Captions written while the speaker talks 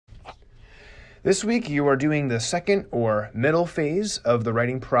This week you are doing the second or middle phase of the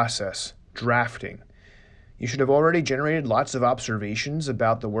writing process, drafting. You should have already generated lots of observations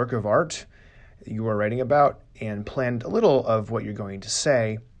about the work of art you are writing about and planned a little of what you're going to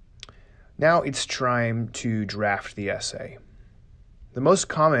say. Now it's time to draft the essay. The most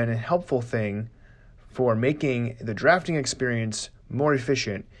common and helpful thing for making the drafting experience more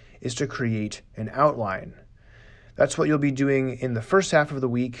efficient is to create an outline. That's what you'll be doing in the first half of the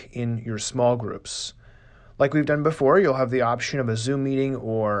week in your small groups. Like we've done before, you'll have the option of a Zoom meeting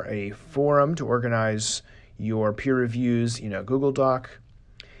or a forum to organize your peer reviews in a Google Doc.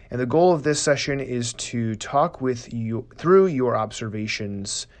 And the goal of this session is to talk with you through your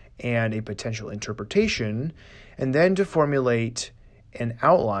observations and a potential interpretation, and then to formulate an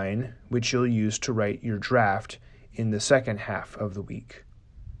outline which you'll use to write your draft in the second half of the week.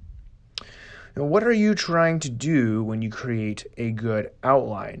 Now, what are you trying to do when you create a good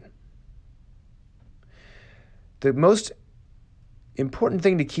outline? The most important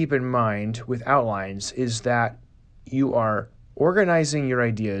thing to keep in mind with outlines is that you are organizing your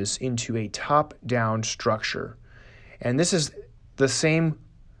ideas into a top-down structure. And this is the same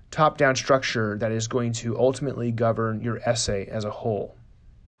top-down structure that is going to ultimately govern your essay as a whole.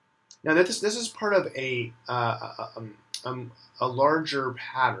 Now, this is part of a larger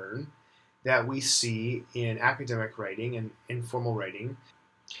pattern that we see in academic writing and informal writing.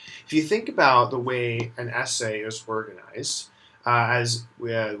 If you think about the way an essay is organized, as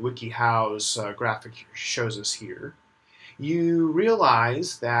WikiHow's graphic shows us here, you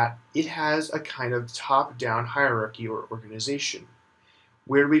realize that it has a kind of top-down hierarchy or organization.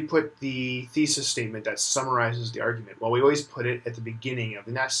 Where do we put the thesis statement that summarizes the argument? Well, we always put it at the beginning of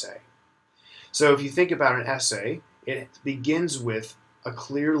an essay. So if you think about an essay, it begins with a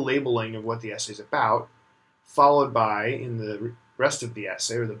clear labeling of what the essay is about, followed by, in the rest of the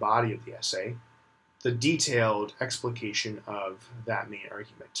essay, or the body of the essay, the detailed explication of that main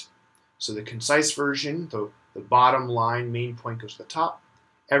argument. So the concise version, the bottom line main point goes to the top.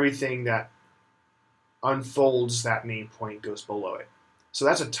 Everything that unfolds that main point goes below it. So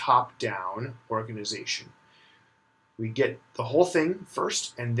that's a top-down organization. We get the whole thing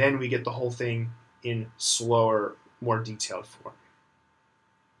first, and then we get the whole thing in slower, more detailed form.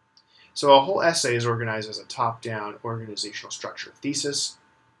 So a whole essay is organized as a top-down organizational structure: thesis,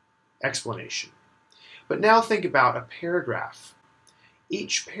 explanation. But now think about a paragraph.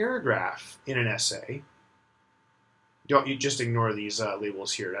 Each paragraph in an essay, you just ignore these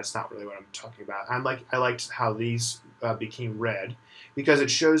labels here. That's not really what I'm talking about. I liked how these became red, because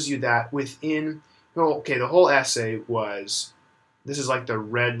it shows you that within, the whole essay was, this is like the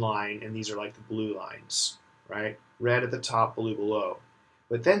red line, and these are like the blue lines, right? Red at the top, blue below.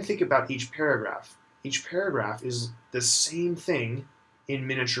 But then think about each paragraph. Each paragraph is the same thing in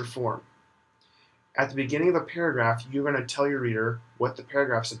miniature form. At the beginning of a paragraph, you're going to tell your reader what the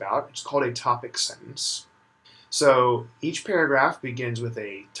paragraph's about. It's called a topic sentence. So each paragraph begins with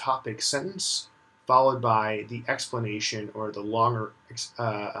a topic sentence, followed by the explanation, or the longer,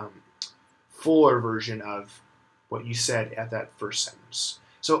 fuller version of what you said at that first sentence.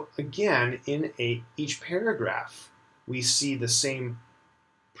 So again, in each paragraph, we see the same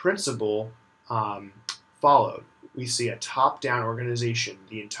principle followed. We see a top-down organization,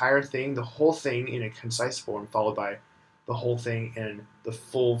 the entire thing, the whole thing in a concise form, followed by the whole thing in the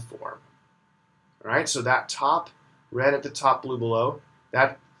full form. All right, so that top, red at the top, blue below,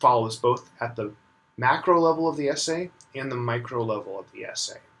 that follows both at the macro level of the essay and the micro level of the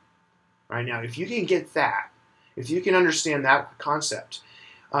essay. All right, now if you can get that, if you can understand that concept,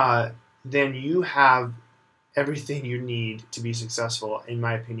 then you have everything you need to be successful, in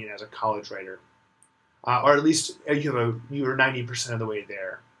my opinion, as a college writer. Or at least you're 90% of the way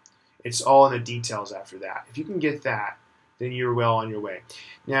there. It's all in the details after that. If you can get that, then you're well on your way.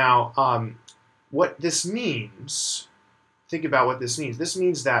 Now, what this means, think about what this means. This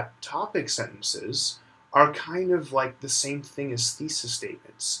means that topic sentences are kind of like the same thing as thesis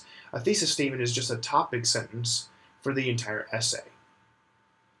statements. A thesis statement is just a topic sentence for the entire essay.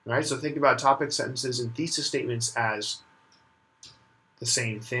 All right, so think about topic sentences and thesis statements as the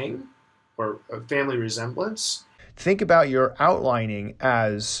same thing, or a family resemblance. Think about your outlining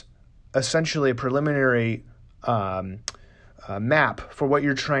as essentially a preliminary map for what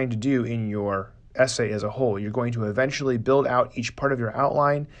you're trying to do in your essay as a whole. You're going to eventually build out each part of your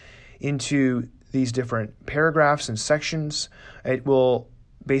outline into these different paragraphs and sections. It will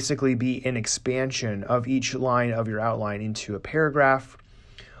basically be an expansion of each line of your outline into a paragraph.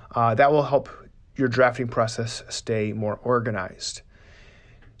 That will help your drafting process stay more organized.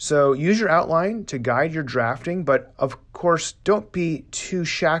 So use your outline to guide your drafting, but of course, don't be too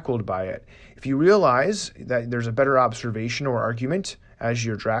shackled by it. If you realize that there's a better observation or argument as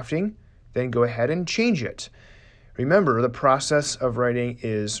you're drafting, then go ahead and change it. Remember, the process of writing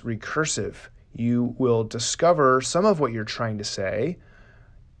is recursive. You will discover some of what you're trying to say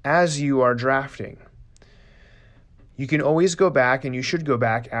as you are drafting. You can always go back, and you should go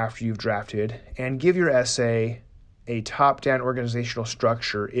back after you've drafted, and give your essay a top-down organizational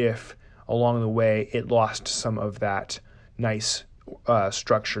structure if, along the way, it lost some of that nice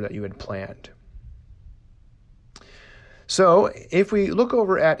structure that you had planned. So if we look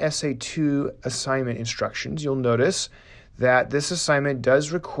over at Essay 2 assignment instructions, you'll notice that this assignment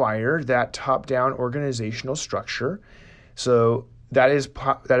does require that top-down organizational structure. So that is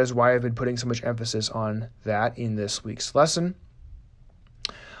why I've been putting so much emphasis on that in this week's lesson.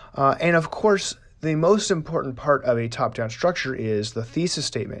 And of course, the most important part of a top-down structure is the thesis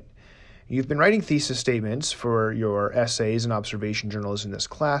statement. You've been writing thesis statements for your essays and observation journals in this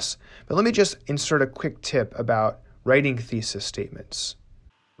class, but let me just insert a quick tip about writing thesis statements.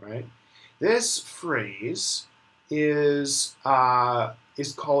 Right. This phrase is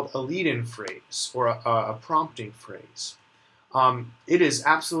called a lead-in phrase or a prompting phrase. It is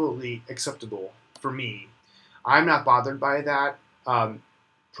absolutely acceptable for me. I'm not bothered by that.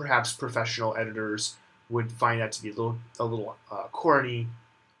 Perhaps professional editors would find that to be a little corny,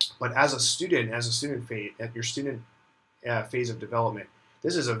 but as a student phase, at your student phase of development,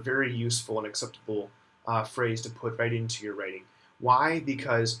 this is a very useful and acceptable phrase to put right into your writing. Why?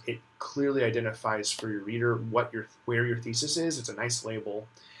 Because it clearly identifies for your reader where your thesis is. It's a nice label,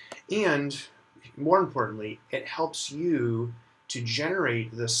 and more importantly, it helps you to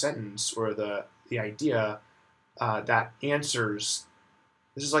generate the sentence or the idea that answers.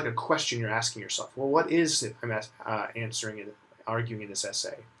 This is like a question you're asking yourself. Well, what is it I'm answering and arguing in this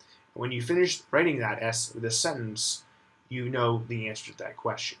essay? And when you finish writing this sentence, you know the answer to that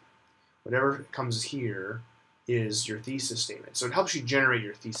question. Whatever comes here is your thesis statement. So it helps you generate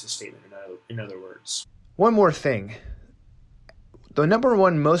your thesis statement, in other words. One more thing. The number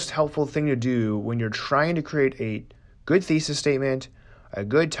one most helpful thing to do when you're trying to create a good thesis statement, a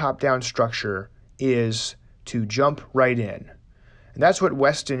good top-down structure, is to jump right in. And that's what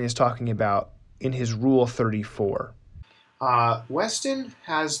Weston is talking about in his Rule 34. Weston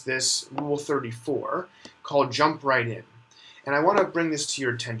has this Rule 34 called Jump Right In. And I want to bring this to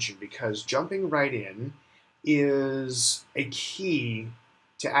your attention because jumping right in is a key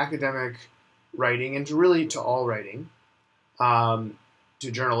to academic writing and to all writing. To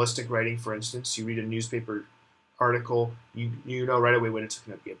journalistic writing, for instance, you read a newspaper article, you know right away what it's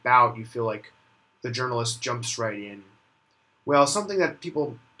going to be about. You feel like the journalist jumps right in. Well, something that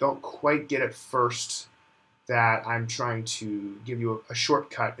people don't quite get at first that I'm trying to give you a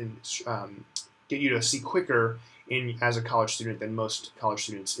shortcut and get you to see quicker as a college student than most college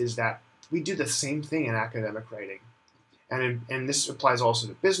students is that we do the same thing in academic writing. And this applies also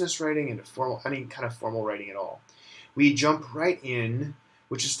to business writing and to any kind of formal writing at all. We jump right in,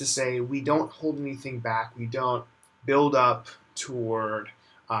 which is to say we don't hold anything back. We don't build up toward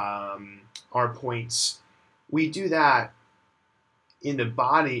our points. We do that in the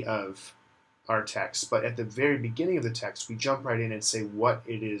body of our text, but at the very beginning of the text, we jump right in and say what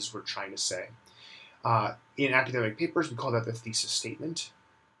it is we're trying to say. In academic papers, we call that the thesis statement.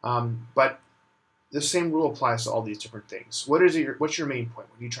 But the same rule applies to all these different things. What's your main point?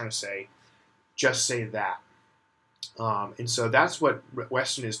 What are you trying to say? Just say that. And so that's what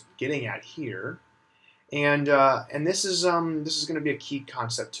Weston is getting at here. And this is going to be a key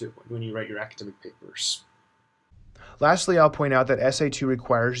concept too when you write your academic papers. Lastly, I'll point out that Essay 2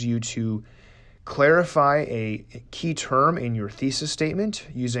 requires you to clarify a key term in your thesis statement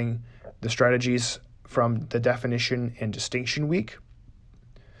using the strategies from the definition and distinction week.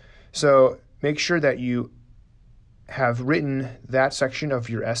 So make sure that you have written that section of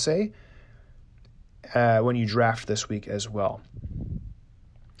your essay when you draft this week as well.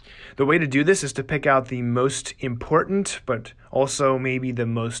 The way to do this is to pick out the most important, but also maybe the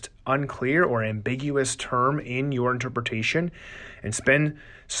most unclear or ambiguous term in your interpretation and spend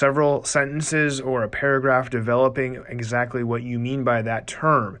several sentences or a paragraph developing exactly what you mean by that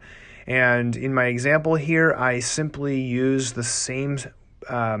term. And in my example here, I simply use the same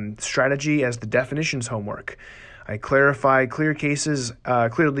strategy as the definitions homework. I clarify clear cases,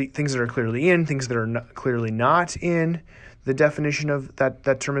 clearly things that are clearly in, things that are clearly not in the definition of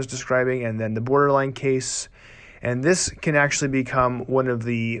that term is describing, and then the borderline case. And this can actually become one of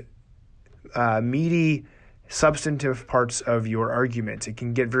the meaty substantive parts of your argument. It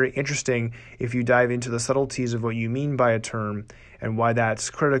can get very interesting if you dive into the subtleties of what you mean by a term and why that's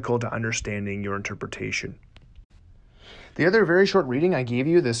critical to understanding your interpretation. The other very short reading I gave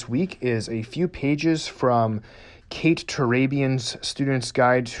you this week is a few pages from Kate Turabian's Student's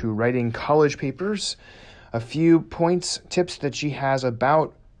Guide to Writing College Papers. A few tips that she has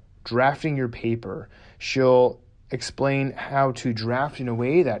about drafting your paper. She'll explain how to draft in a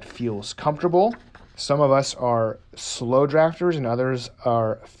way that feels comfortable. Some of us are slow drafters and others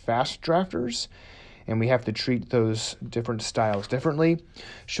are fast drafters, and we have to treat those different styles differently.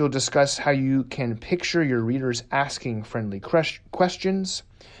 She'll discuss how you can picture your readers asking friendly questions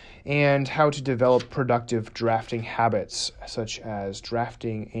and how to develop productive drafting habits, such as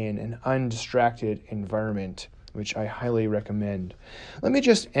drafting in an undistracted environment, which I highly recommend. Let me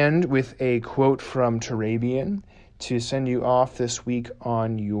just end with a quote from Turabian to send you off this week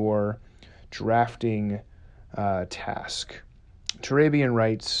on your drafting task. Turabian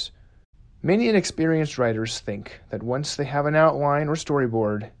writes, "Many inexperienced writers think that once they have an outline or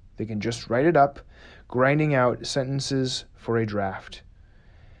storyboard, they can just write it up, grinding out sentences for a draft.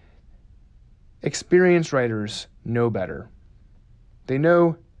 Experienced writers know better. They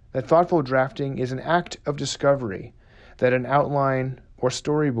know that thoughtful drafting is an act of discovery that an outline or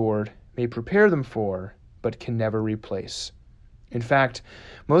storyboard may prepare them for, but can never replace. In fact,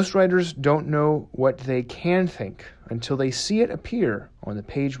 most writers don't know what they can think until they see it appear on the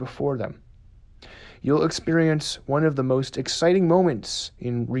page before them. You'll experience one of the most exciting moments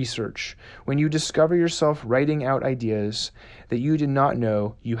in research when you discover yourself writing out ideas that you did not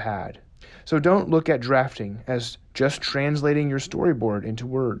know you had. So don't look at drafting as just translating your storyboard into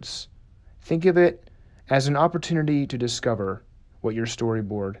words. Think of it as an opportunity to discover what your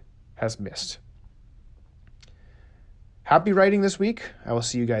storyboard has missed." Happy writing this week. I will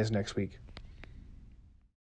see you guys next week.